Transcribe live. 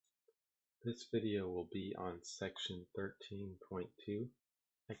This video will be on section 13.2,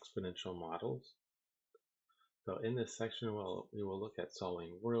 exponential models. So in this section, we will look at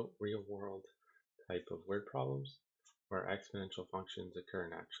solving real-world type of word problems where exponential functions occur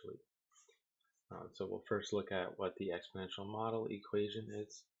naturally. So we'll first look at what the exponential model equation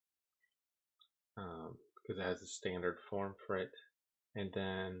is, because it has a standard form for it. And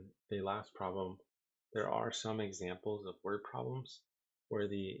then the last problem, there are some examples of word problems where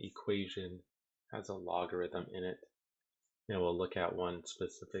the equation has a logarithm in it. And we'll look at one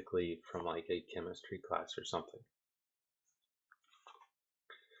specifically from like a chemistry class or something.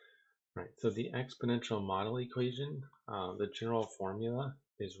 Right, so the exponential model equation, the general formula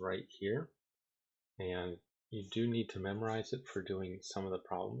is right here. And you do need to memorize it for doing some of the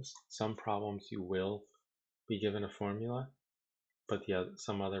problems. Some problems you will be given a formula, but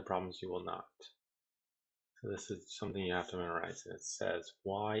some other problems you will not. So this is something you have to memorize. And it says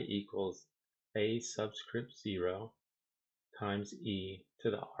y equals a subscript 0 times e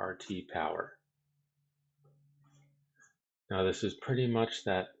to the RT power. Now this is pretty much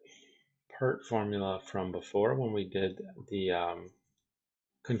that PERT formula from before when we did the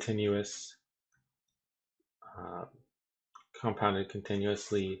continuous compounded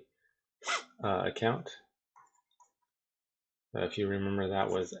continuously account. If you remember, that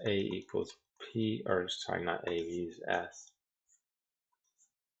was a equals p, or sorry, not a, we use s.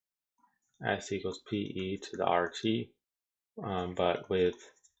 S equals pe to the RT, but with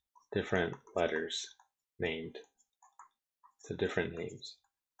different letters named, so different names.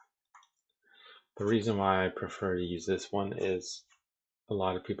 The reason why I prefer to use this one is a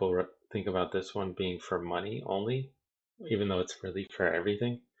lot of people think about this one being for money only, even though it's really for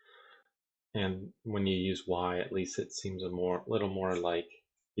everything. And when you use y, at least it seems a little more like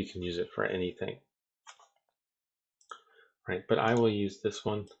you can use it for anything. Right, but I will use this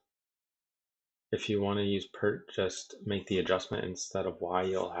one. If you want to use PERT, just make the adjustment. Instead of y,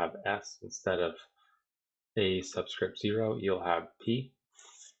 you'll have s. Instead of a subscript 0, you'll have p.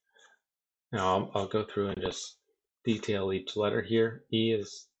 Now I'll go through and just detail each letter here. E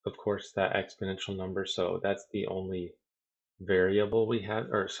is, of course, that exponential number, so that's the only variable we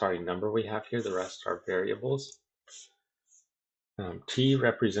have, or sorry, number we have here. The rest are variables. T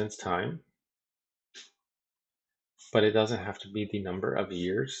represents time, but it doesn't have to be the number of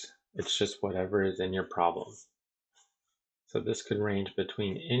years. It's just whatever is in your problem. So this could range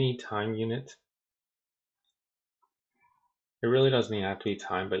between any time unit. It really doesn't even have to be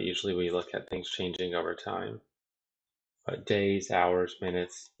time, but usually we look at things changing over time. But days, hours,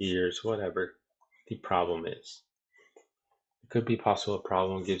 minutes, years, whatever the problem is. It could be possible a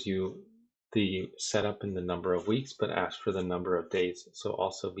problem gives you the setup in the number of weeks, but asks for the number of days. So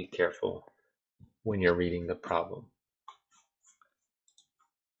also be careful when you're reading the problem.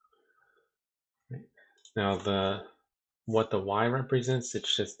 Now what the y represents,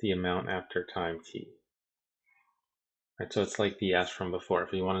 it's just the amount after time t. Right, so it's like the s from before.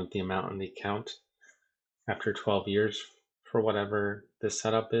 If you wanted the amount in the account after 12 years for whatever this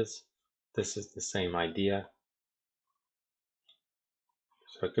setup is, this is the same idea.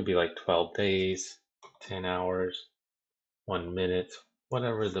 So it could be like 12 days, 10 hours, 1 minute,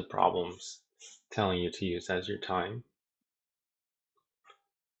 whatever the problem's telling you to use as your time.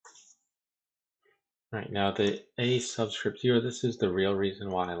 Right, now the a subscript 0, this is the real reason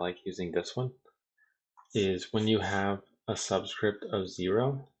why I like using this one, is when you have a subscript of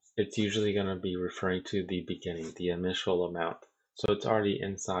 0, it's usually going to be referring to the beginning, the initial amount. So it's already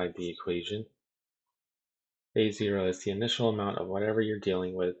inside the equation. A0 is the initial amount of whatever you're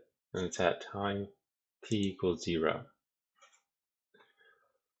dealing with, and it's at time t equals 0.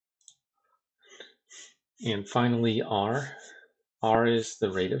 And finally, R. R is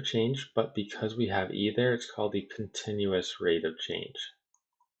the rate of change, but because we have E there, it's called the continuous rate of change.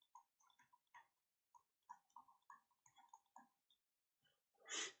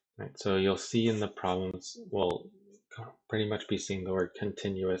 Right, so you'll see in the problems, we'll pretty much be seeing the word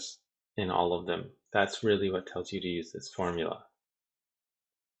continuous in all of them. That's really what tells you to use this formula.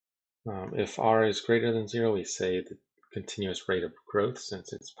 If R is greater than 0, we say the continuous rate of growth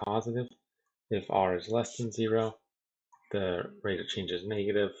since it's positive. If R is less than 0, the rate of change is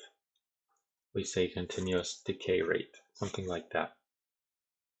negative. We say continuous decay rate, something like that.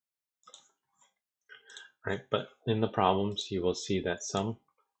 Right, but in the problems, you will see that some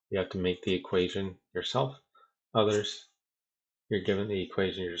you have to make the equation yourself. Others, you're given the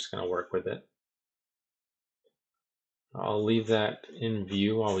equation, you're just going to work with it. I'll leave that in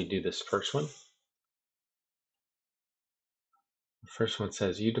view while we do this first one. The first one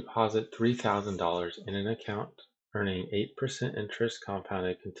says you deposit $3,000 in an account earning 8% interest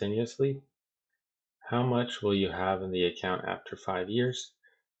compounded continuously how much will you have in the account after 5 years?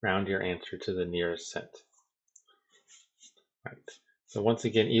 Round your answer to the nearest cent. Right. So once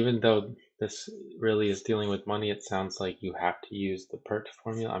again, even though this really is dealing with money, it sounds like you have to use the PERT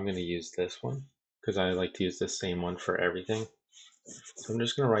formula. I'm going to use this one because I like to use the same one for everything. So I'm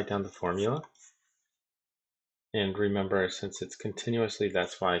just going to write down the formula. And remember, since it's continuously,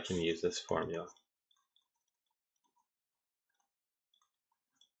 that's why I can use this formula.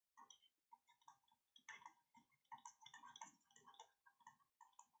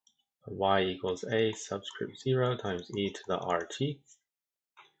 Y equals A subscript 0 times e to the RT.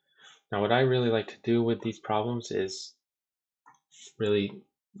 Now what I really like to do with these problems is really,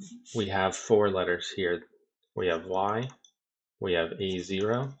 we have 4 letters here. We have Y, we have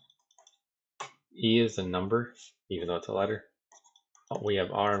A0, E is a number, even though it's a letter. We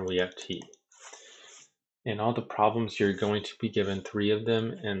have R and we have T. In all the problems, you're going to be given 3 of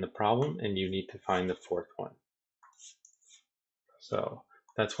them in the problem, and you need to find the 4th one. So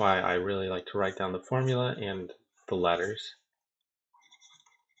that's why I really like to write down the formula and the letters.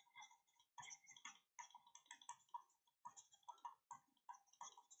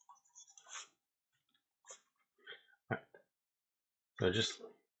 Right. So just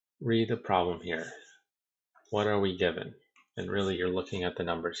read the problem here. What are we given? And really, you're looking at the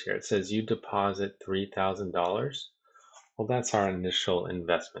numbers here. It says you deposit $3,000. Well, that's our initial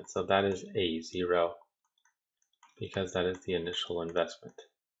investment. So that is A0 because that is the initial investment.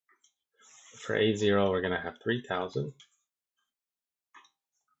 For A0, we're going to have 3,000.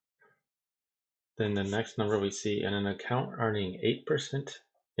 Then the next number we see in an account earning 8%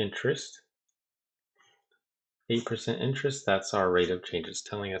 interest. 8% interest, that's our rate of change. It's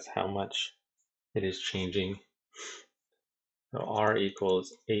telling us how much it is changing. So R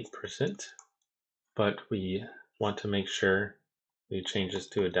equals 8%, but we want to make sure we change this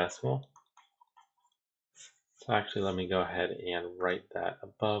to a decimal. So actually, let me go ahead and write that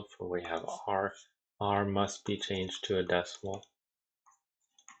above where we have R. R must be changed to a decimal.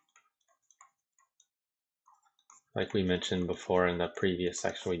 Like we mentioned before in the previous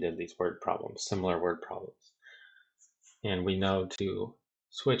section, we did these word problems, similar word problems. And we know to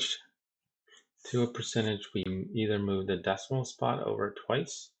switch to a percentage, we either move the decimal spot over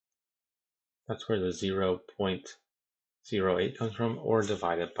twice. That's where the 0.08 comes from, or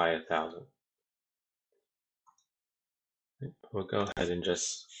divide it by 1,000. We'll go ahead and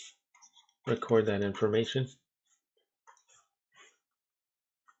just record that information.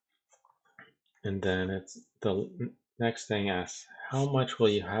 And then it's the next thing asks, how much will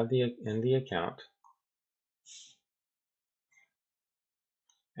you have in the account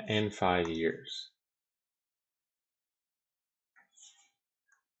in 5 years?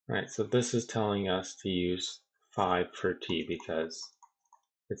 Right, so this is telling us to use 5 for t because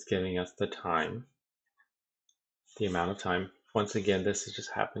it's giving us the time, the amount of time. Once again, this is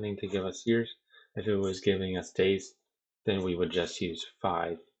just happening to give us years. If it was giving us days, then we would just use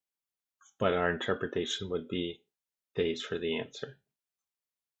 5, but our interpretation would be days for the answer.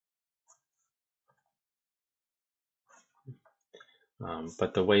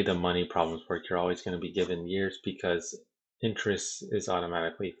 But the way the money problems work, you're always going to be given years because interest is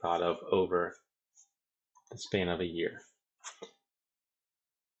automatically thought of over the span of a year.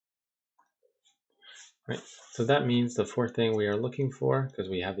 Right. So that means the 4th thing we are looking for, because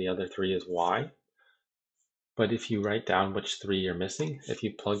we have the other 3, is y. But if you write down which 3 you're missing, if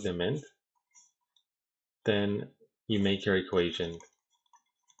you plug them in, then you make your equation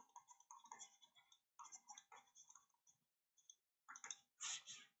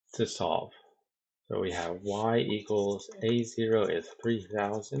to solve. So we have y equals A0 is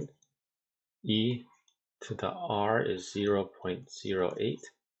 3,000, e to the r is 0.08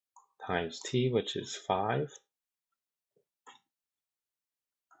 times t, which is 5.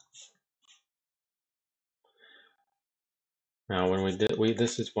 Now when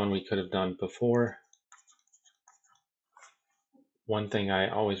this is one we could have done before. One thing I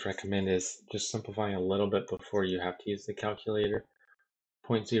always recommend is just simplifying a little bit before you have to use the calculator.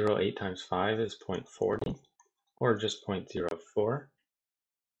 0.08 times 5 is 0.40, or just 0.04,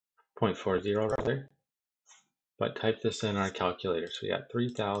 0.40 rather. But type this in our calculator. So we got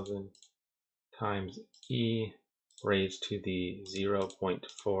 3,000 times e raised to the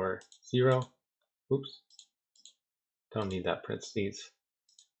 0.40. Oops, don't need that parentheses.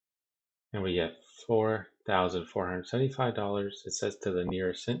 And we get $4,475. It says to the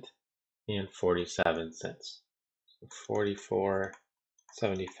nearest cent and 47 cents. So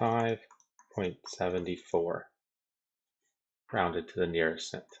 4475.74 rounded to the nearest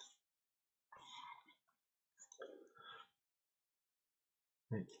cent.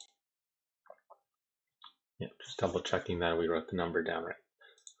 Yeah, just double checking that we wrote the number down right.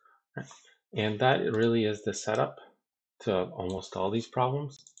 And that really is the setup to almost all these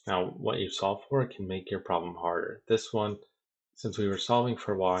problems. Now, what you solve for can make your problem harder. This one, since we were solving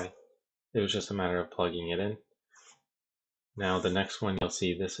for y, it was just a matter of plugging it in. Now, the next one you'll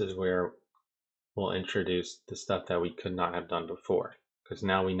see, this is where we'll introduce the stuff that we could not have done before, because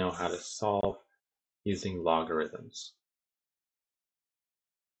now we know how to solve using logarithms.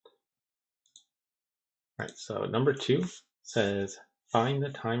 All right, so number 2 says, find the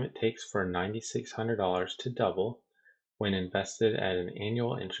time it takes for $9,600 to double when invested at an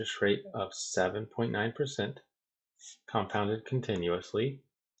annual interest rate of 7.9%, compounded continuously.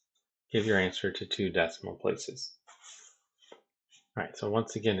 Give your answer to 2 decimal places. All right, so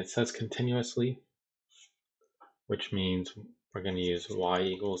once again, it says continuously, which means we're going to use y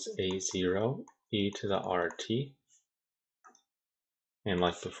equals a0 e to the rt. And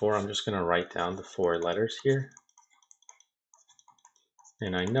like before, I'm just going to write down the 4 letters here.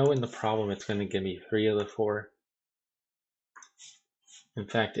 And I know in the problem it's going to give me 3 of the 4. In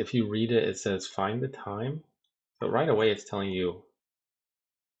fact, if you read it, it says find the time. But right away it's telling you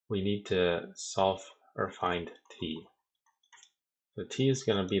we need to solve or find t. So t is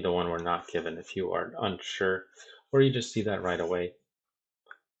going to be the one we're not given if you are unsure, or you just see that right away.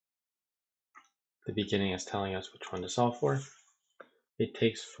 The beginning is telling us which one to solve for. It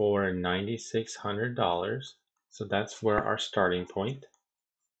takes for $9,600, so that's where our starting point,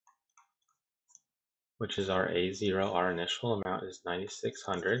 which is our A0, our initial amount is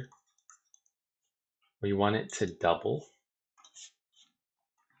 9,600. We want it to double.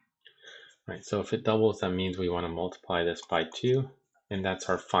 Right, so if it doubles, that means we want to multiply this by 2, and that's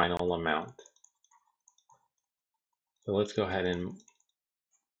our final amount. So let's go ahead and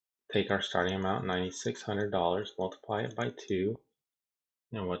take our starting amount, $9,600, multiply it by 2,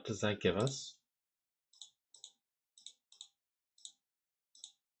 and what does that give us?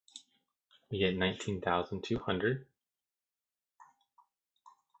 We get 19,200.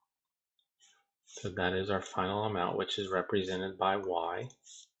 So that is our final amount, which is represented by y.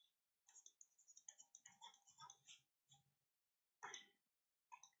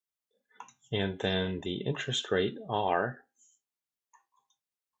 And then the interest rate, R,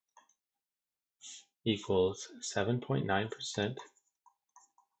 equals 7.9%,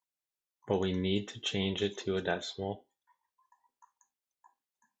 but we need to change it to a decimal.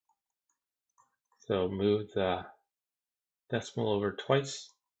 So move the decimal over twice,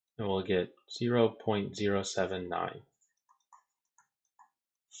 and we'll get 0.079.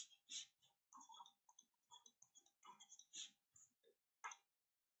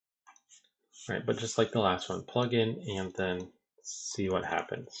 Right, but just like the last one, plug in and then see what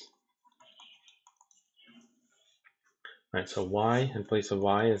happens. Right, so y in place of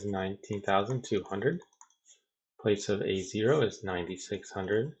y is 19,200. Place of a0 is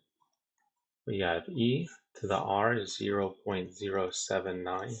 9,600. We have e to the r is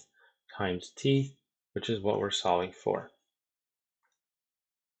 0.079 times t, which is what we're solving for.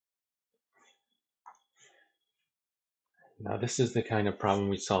 Now this is the kind of problem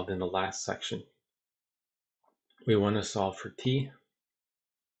we solved in the last section. We want to solve for t.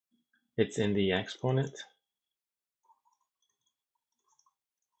 It's in the exponent.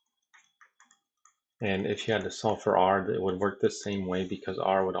 And if you had to solve for r, it would work the same way because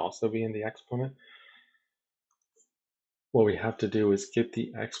r would also be in the exponent. What we have to do is get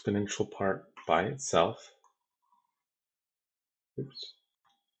the exponential part by itself. Oops.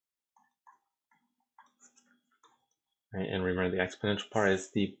 Right, and remember the exponential part is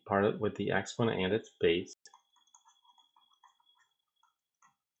the part with the exponent and its base.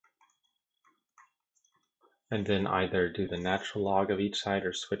 And then either do the natural log of each side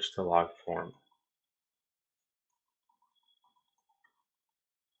or switch to log form.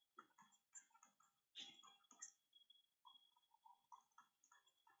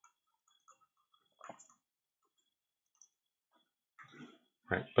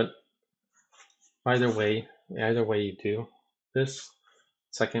 Right, but either way you do this,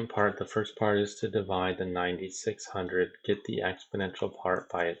 second part, the first part is to divide the 9,600, get the exponential part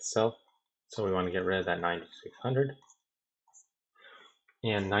by itself. So we want to get rid of that 9,600.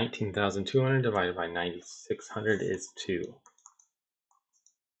 And 19,200 divided by 9,600 is 2.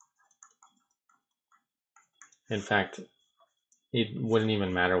 In fact, it wouldn't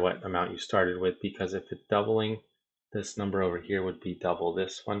even matter what amount you started with, because if it's doubling, this number over here would be double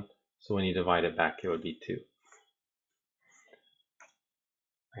this one. So when you divide it back, it would be 2.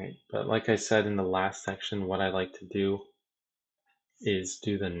 Right, but like I said in the last section, what I like to do is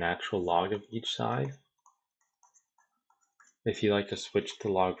do the natural log of each side. If you like to switch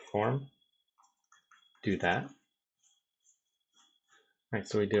to log form, do that. All right,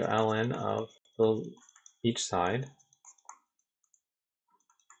 so we do ln of each side.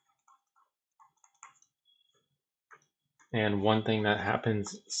 And one thing that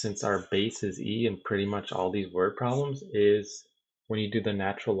happens since our base is e in pretty much all these word problems is when you do the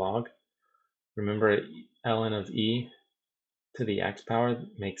natural log, remember ln of e to the x power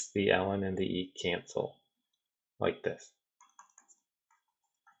makes the ln and the e cancel like this.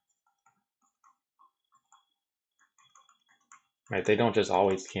 Right, they don't just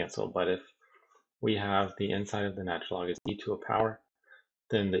always cancel, but if we have the inside of the natural log is e to a power,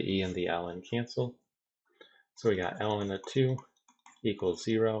 then the e and the ln cancel. So we got ln of 2 equals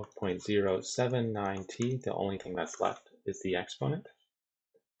 0.079t. The only thing that's left is the exponent.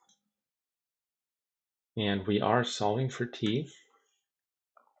 And we are solving for t.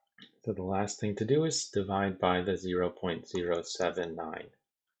 So the last thing to do is divide by the 0.079.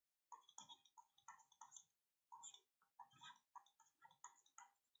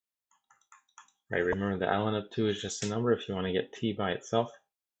 Right, remember the ln of 2 is just a number. If you want to get t by itself,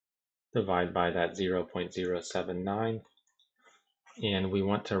 divide by that 0.079. And we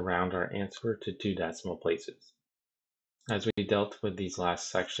want to round our answer to 2 decimal places. As we dealt with these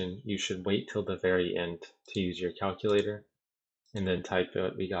last section, you should wait till the very end to use your calculator and then type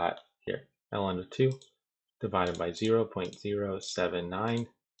what we got here. ln of 2 divided by 0.079,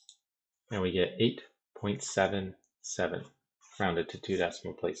 and we get 8.77 rounded to 2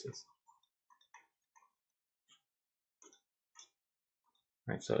 decimal places.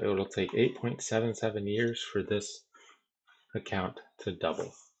 All right, so it will take 8.77 years for this account to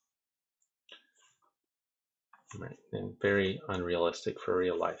double. Right, and very unrealistic for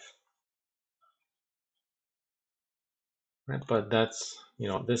real life. Right, but that's,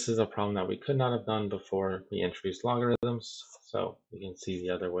 this is a problem that we could not have done before we introduced logarithms, so you can see the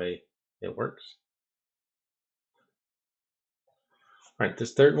other way it works. All right,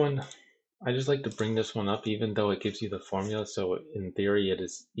 this third one, I just like to bring this one up even though it gives you the formula, so in theory it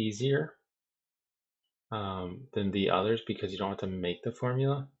is easier than the others because you don't have to make the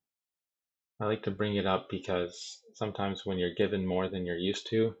formula. I like to bring it up because sometimes when you're given more than you're used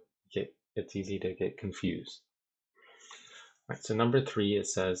to, it's easy to get confused. All right, so number 3, it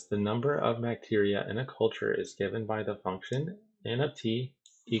says the number of bacteria in a culture is given by the function n of t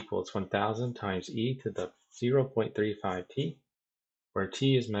equals 1000 times e to the 0.35t, where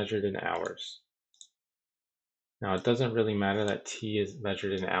t is measured in hours. Now, it doesn't really matter that t is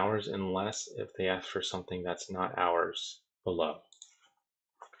measured in hours unless if they ask for something that's not hours below.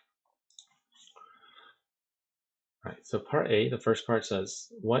 All right, so part A, the first part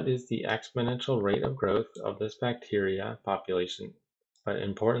says, what is the exponential rate of growth of this bacteria population, but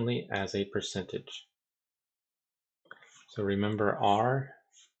importantly as a percentage? So remember R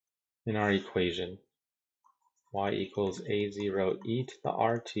in our equation, y equals a0 e to the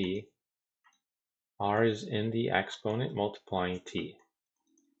rt. R is in the exponent multiplying t,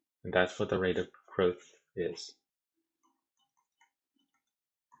 and that's what the rate of growth is.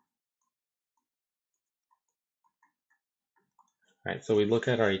 All right, so we look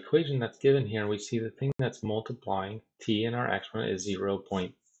at our equation that's given here, and we see the thing that's multiplying t in our exponent is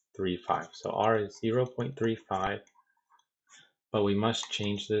 0.35. So r is 0.35, but we must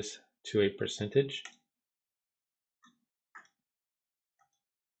change this to a percentage.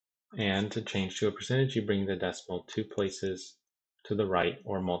 And to change to a percentage, you bring the decimal 2 places to the right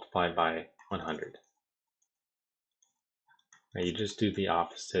or multiply by 100. Now you just do the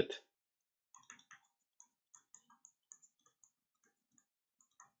opposite.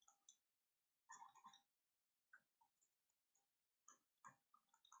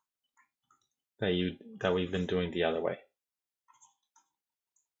 That we've been doing the other way.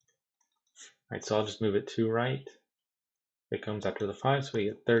 All right, so I'll just move it to right. It comes after the 5, so we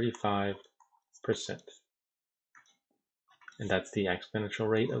get 35%. And that's the exponential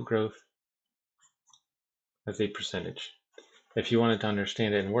rate of growth as a percentage. If you wanted to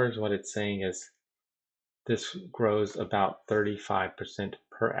understand it in words, what it's saying is this grows about 35%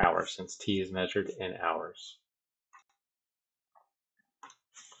 per hour since t is measured in hours.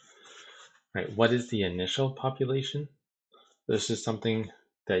 Right, what is the initial population? This is something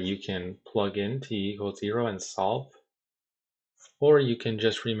that you can plug in t equals 0 and solve, or you can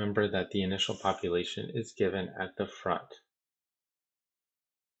just remember that the initial population is given at the front.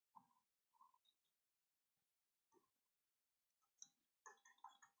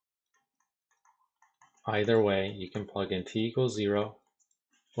 Either way, you can plug in t equals 0,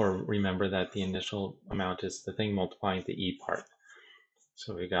 or remember that the initial amount is the thing multiplying the e part.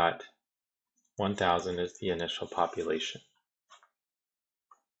 So we got 1000 is the initial population.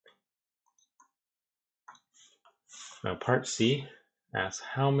 Now part C asks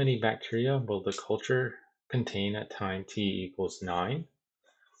how many bacteria will the culture contain at time t equals 9?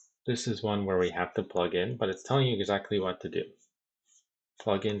 This is one where we have to plug in, but it's telling you exactly what to do.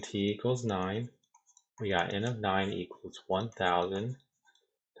 Plug in t equals 9. We got n of 9 equals 1000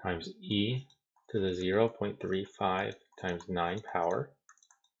 times e to the 0.35 times 9 power.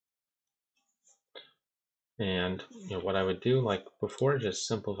 And what I would do, like before, just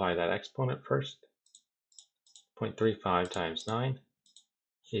simplify that exponent first. 0.35 times 9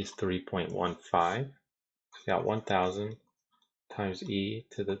 is 3.15. We got 1000 times e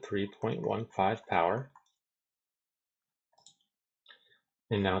to the 3.15 power.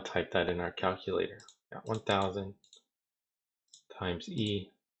 And now type that in our calculator. We got 1000 times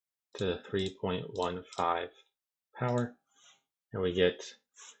e to the 3.15 power. And we get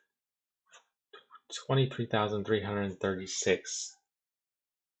 23,336.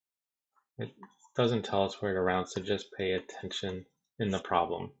 It doesn't tell us where to round, so just pay attention in the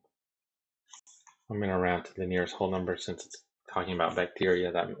problem. I'm going to round to the nearest whole number since it's talking about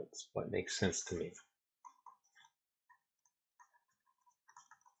bacteria. That's what makes sense to me.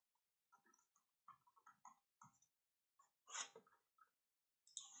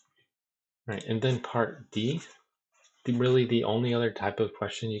 All right, and then part D, really the only other type of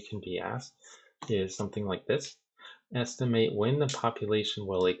question you can be asked is something like this. Estimate when the population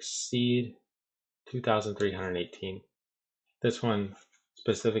will exceed 2,318. This one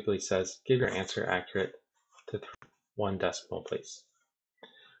specifically says, give your answer accurate to 1 decimal place.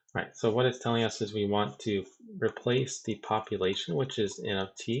 All right, so what it's telling us is we want to replace the population, which is n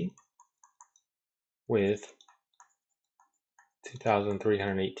of t, with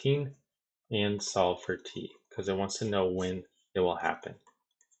 2,318 and solve for t, because it wants to know when it will happen.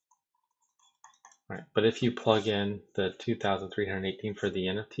 All right, but if you plug in the 2,318 for the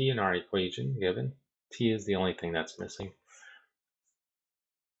n of t in our equation given, t is the only thing that's missing.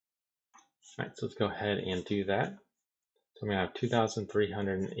 All right, so let's go ahead and do that. So we have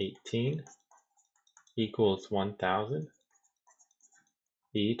 2,318 equals 1,000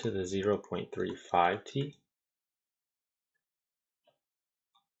 e to the 0.35 t.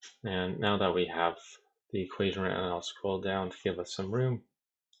 And now that we have the equation written, I'll scroll down to give us some room.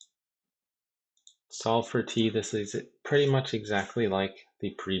 Solve for t. This is pretty much exactly like the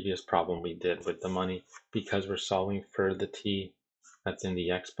previous problem we did with the money, because we're solving for the t that's in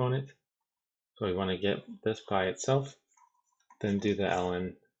the exponent. So we want to get this by itself, then do the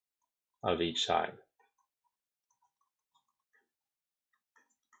ln of each side.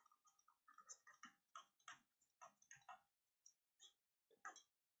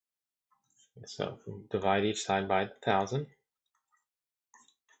 So divide each side by 1,000.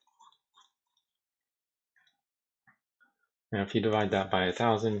 Now if you divide that by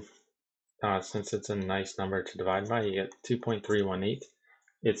 1,000, since it's a nice number to divide by, you get 2.318.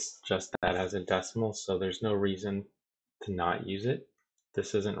 It's just that as a decimal, so there's no reason to not use it.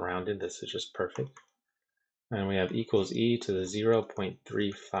 This isn't rounded, this is just perfect. And we have equals e to the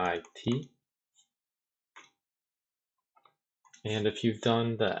 0.35t. And if you've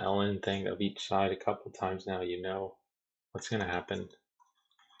done the ln thing of each side a couple times now, you know what's going to happen.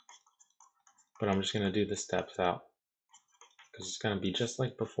 But I'm just going to do the steps out because it's going to be just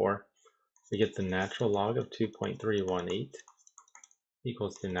like before. We get the natural log of 2.318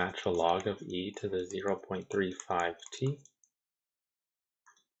 equals the natural log of e to the 0.35t.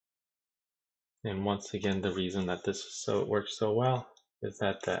 And once again, the reason that this works so well is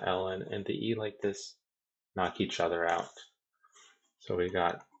that the ln and the e like this knock each other out. So we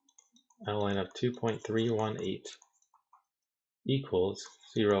got ln of 2.318 equals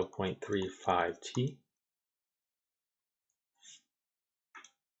 0.35t.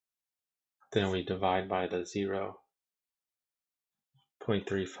 Then we divide by the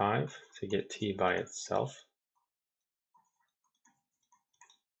 0.35 to get t by itself.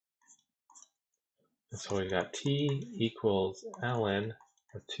 And so we got t equals ln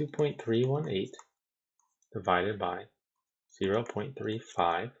of 2.318 divided by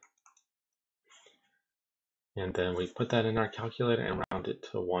 0.35. And then we put that in our calculator and round it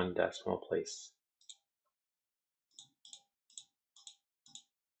to 1 decimal place.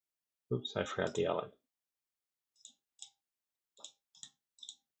 Oops, I forgot the ln.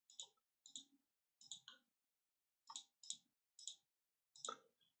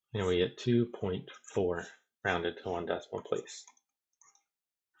 And we get 2.4 rounded to 1 decimal place.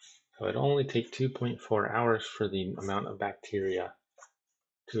 So it'd only take 2.4 hours for the amount of bacteria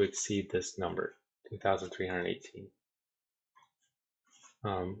to exceed this number, 2,318.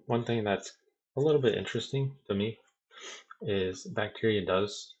 One thing that's a little bit interesting to me is bacteria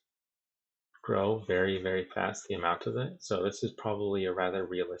does grow very, very fast, the amount of it. So this is probably a rather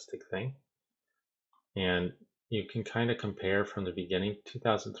realistic thing. And you can kind of compare from the beginning.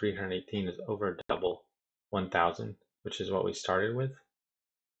 2,318 is over double 1,000, which is what we started with.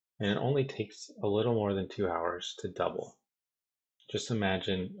 And it only takes a little more than 2 hours to double. Just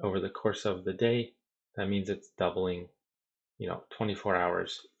imagine over the course of the day, that means it's doubling, 24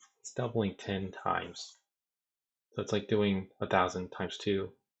 hours. It's doubling 10 times. So it's like doing 1,000 times 2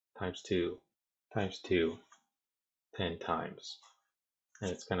 times 2 times 2 10 times.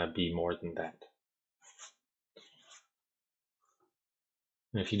 And it's going to be more than that.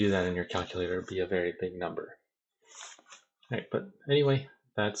 And if you do that in your calculator, it'd be a very big number. All right, but anyway,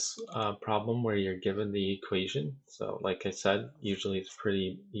 that's a problem where you're given the equation. So like I said, usually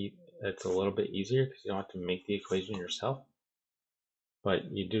it's a little bit easier because you don't have to make the equation yourself. But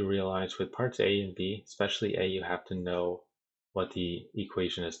you do realize with parts A and B, especially A, you have to know what the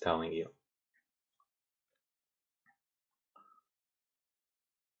equation is telling you.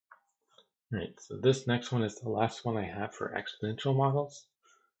 All right, so this next one is the last one I have for exponential models.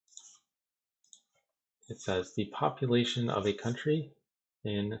 It says the population of a country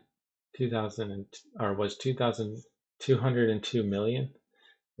in 2,202 million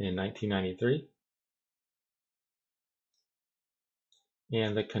in 1993,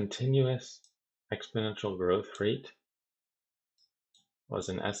 and the continuous exponential growth rate was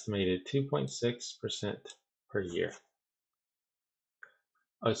an estimated 2.6% per year.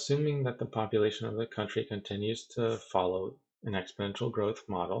 Assuming that the population of the country continues to follow an exponential growth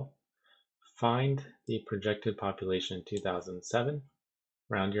model, find the projected population in 2007,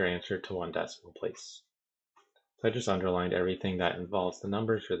 round your answer to 1 decimal place. So I just underlined everything that involves the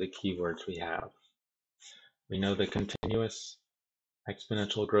numbers or the keywords we have. We know the continuous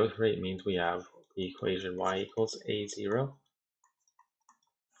exponential growth rate means we have the equation y equals a0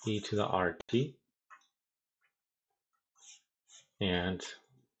 e to the rt, and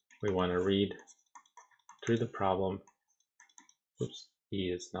we want to read through the problem. Oops, E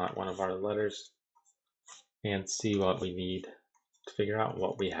is not one of our letters, and see what we need to figure out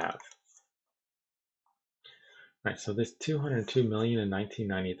what we have. All right, so this 202 million in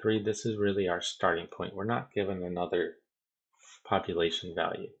 1993, this is really our starting point. We're not given another population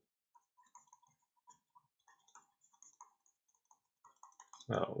value.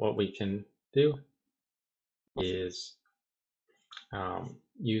 What we can do is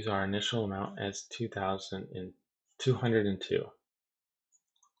use our initial amount as 2,202.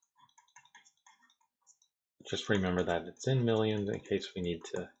 Just remember that it's in millions in case we need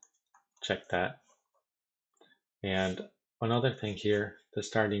to check that. And another thing here, the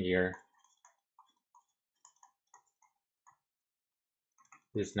starting year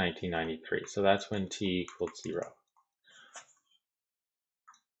is 1993. So that's when t equals 0.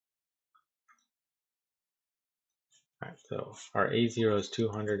 All right, so our A0 is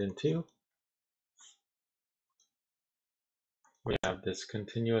 202. We have this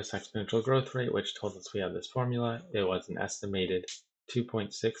continuous exponential growth rate, which told us we have this formula. It was an estimated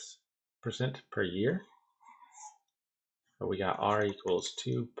 2.6% per year. But we got R equals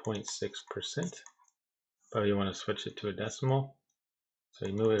 2.6%, but we want to switch it to a decimal. So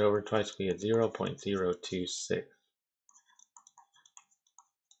you move it over twice, we get 0.026.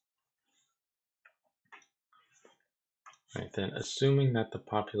 Right, then assuming that the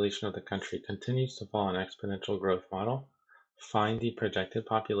population of the country continues to follow an exponential growth model, find the projected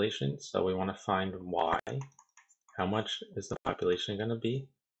population. So we want to find Y. How much is the population going to be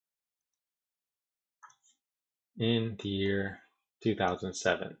in the year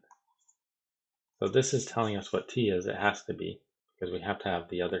 2007? So this is telling us what T is. It has to be, because we have to have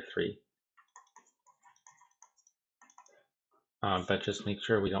the other three. But just make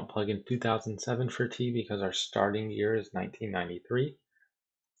sure we don't plug in 2007 for T, because our starting year is 1993.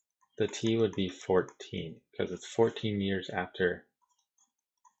 The T would be 14, because it's 14 years after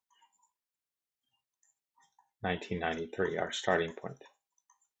 1993, our starting point.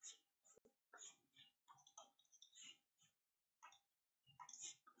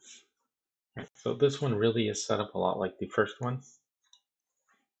 Right, so this one really is set up a lot like the first one.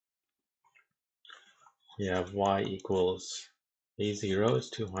 We have Y equals A0 is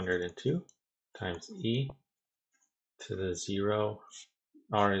 202 times E to the 0.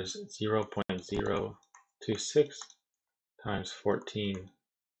 R is 0.026 times 14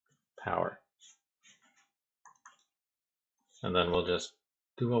 power. And then we'll just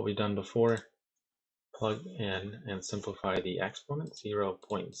do what we've done before, plug in and simplify the exponent.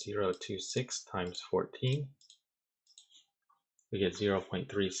 0.026 times 14. We get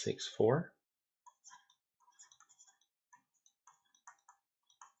 0.364.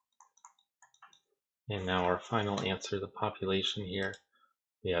 And now our final answer, the population here,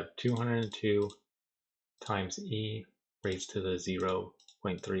 we have 202 times e raised to the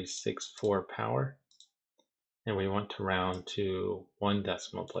 0.364 power. And we want to round to 1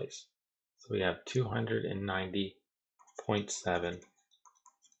 decimal place. So we have 290.7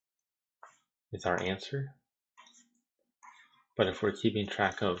 is our answer. But if we're keeping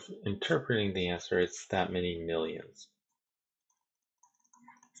track of interpreting the answer, it's that many millions.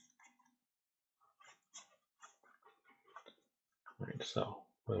 All right, so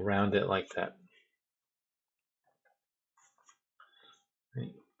we'll round it like that.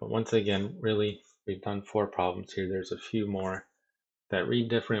 Right. But once again, really, we've done 4 problems here. There's a few more that read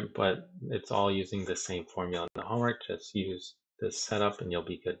different, but it's all using the same formula in the homework. Just use this setup and you'll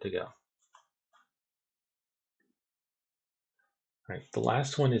be good to go. All right, the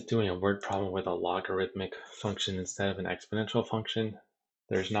last one is doing a word problem with a logarithmic function instead of an exponential function.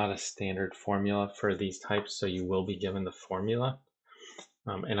 There's not a standard formula for these types, so you will be given the formula.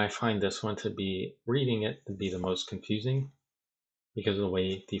 And I find this one to be, reading it to be the most confusing because of the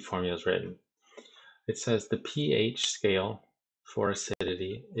way the formula is written. It says the pH scale for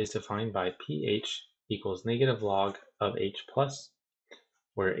acidity is defined by pH equals negative log of H plus,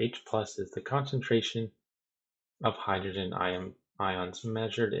 where H plus is the concentration of hydrogen ions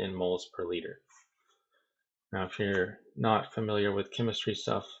measured in moles per liter. Now, if you're not familiar with chemistry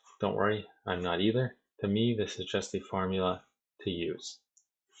stuff, don't worry, I'm not either. To me, this is just the formula to use.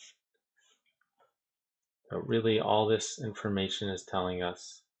 So really, all this information is telling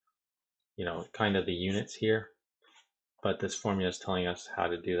us, kind of the units here, but this formula is telling us how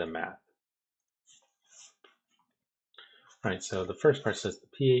to do the math. All right, so the first part says the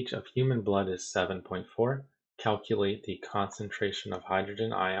pH of human blood is 7.4. Calculate the concentration of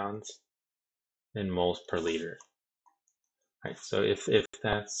hydrogen ions in moles per liter. All right, so if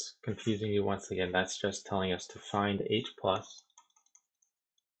that's confusing you, once again, that's just telling us to find H plus.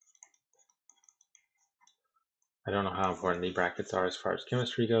 I don't know how important the brackets are as far as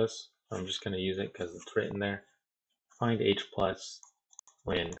chemistry goes, so I'm just going to use it because it's written there. Find H plus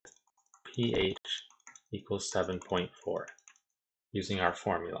when pH equals 7.4 using our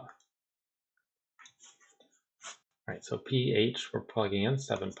formula. All right, so pH, we're plugging in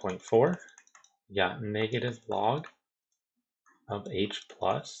 7.4. We got negative log of H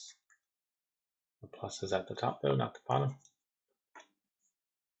plus. The plus is at the top though, not the bottom.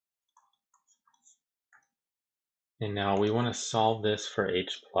 And now we want to solve this for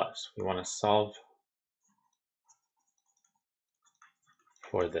H plus. We want to solve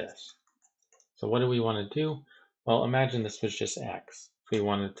for this. So what do we want to do? Well, imagine this was just x. If we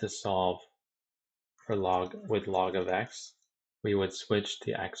wanted to solve for log of x, we would switch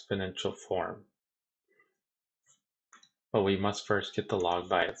to exponential form. But we must first get the log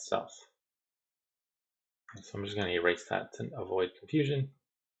by itself. So I'm just going to erase that to avoid confusion.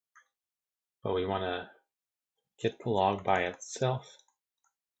 But we want to get the log by itself,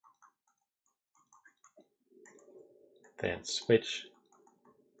 then switch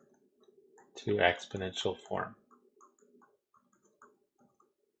to exponential form.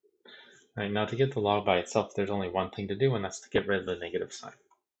 All right, now to get the log by itself, there's only one thing to do, and that's to get rid of the negative sign.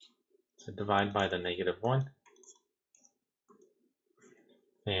 So divide by the -1,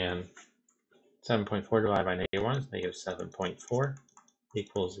 and 7.4 divided by -1 is -7.4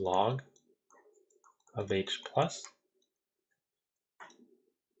 equals log of H plus.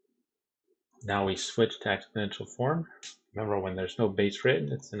 Now we switch to exponential form. Remember, when there's no base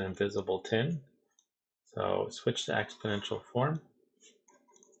written, it's an invisible 10. So switch to exponential form.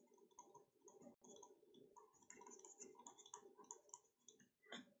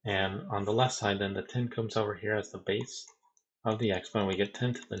 And on the left side, then the 10 comes over here as the base of the exponent. We get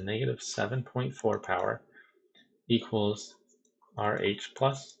 10 to the -7.4 power equals our H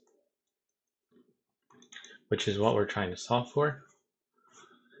plus, which is what we're trying to solve for.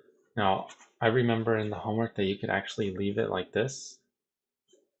 Now, I remember in the homework that you could actually leave it like this.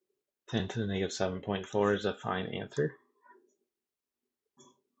 10 to the -7.4 is a fine answer.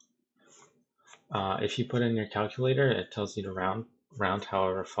 If you put in your calculator, it tells you to round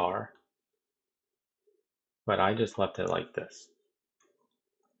however far. But I just left it like this.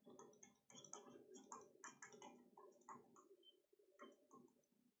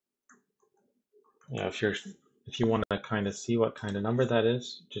 If you want to kind of see what kind of number that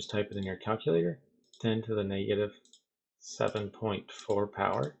is, just type it in your calculator. 10 to the -7.4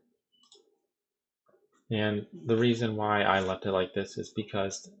 power. And the reason why I left it like this is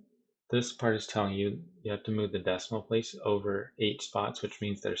because this part is telling you you have to move the decimal place over 8 spots, which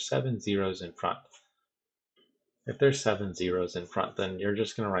means there's 7 zeros in front. If there's 7 zeros in front, then you're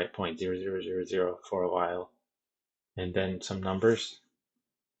just going to write 0.0000 for a while, and then some numbers.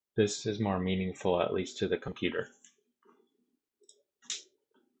 This is more meaningful, at least to the computer.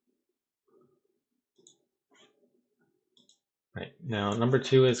 Right, now number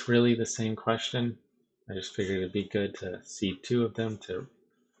 2 is really the same question. I just figured it'd be good to see 2 of them,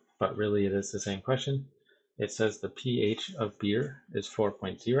 but really it is the same question. It says the pH of beer is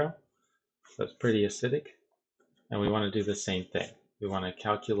 4.0, so it's pretty acidic, and we want to do the same thing. We want to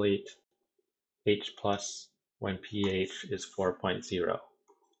calculate H plus when pH is 4.0.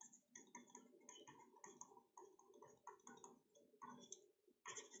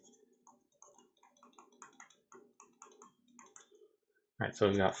 All right, so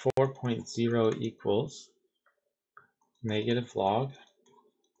we've got 4.0 equals negative log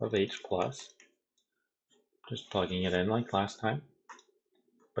of H plus, just plugging it in like last time,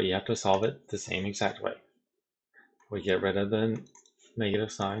 but you have to solve it the same exact way. We get rid of the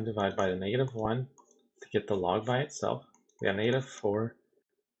negative sign, divide by the negative 1 to get the log by itself. We got negative 4.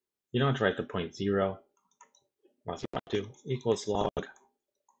 You don't have to write the 0.0 unless you want to, equals log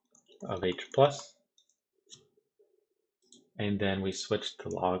of H plus, and then we switch to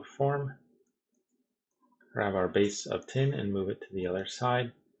log form, grab our base of 10 and move it to the other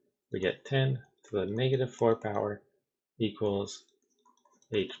side. We get 10 to the negative 4 power equals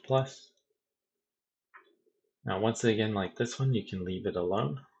H plus. Now once again, like this one, you can leave it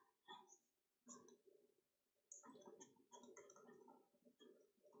alone.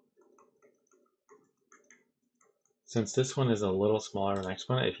 Since this one is a little smaller than the next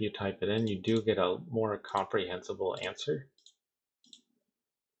one, if you type it in, you do get a more comprehensible answer.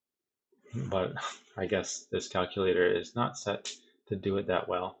 But I guess this calculator is not set to do it that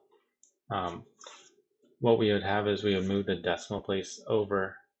well. What we would have is we would move the decimal place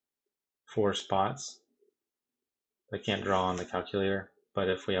over 4 spots. I can't draw on the calculator, but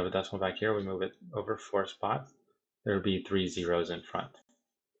if we have a decimal back here, we move it over 4 spots. There would be 3 zeros in front.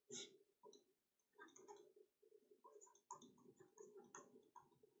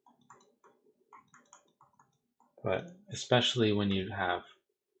 But especially when you have,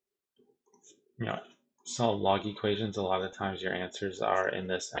 solve log equations, a lot of times your answers are in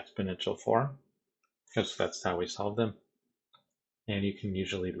this exponential form, because that's how we solve them. And you can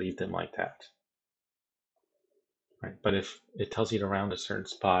usually leave them like that. Right? But if it tells you to round a certain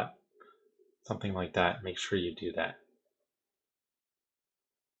spot, something like that, make sure you do that.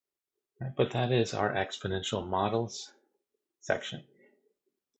 Right? But that is our exponential models section.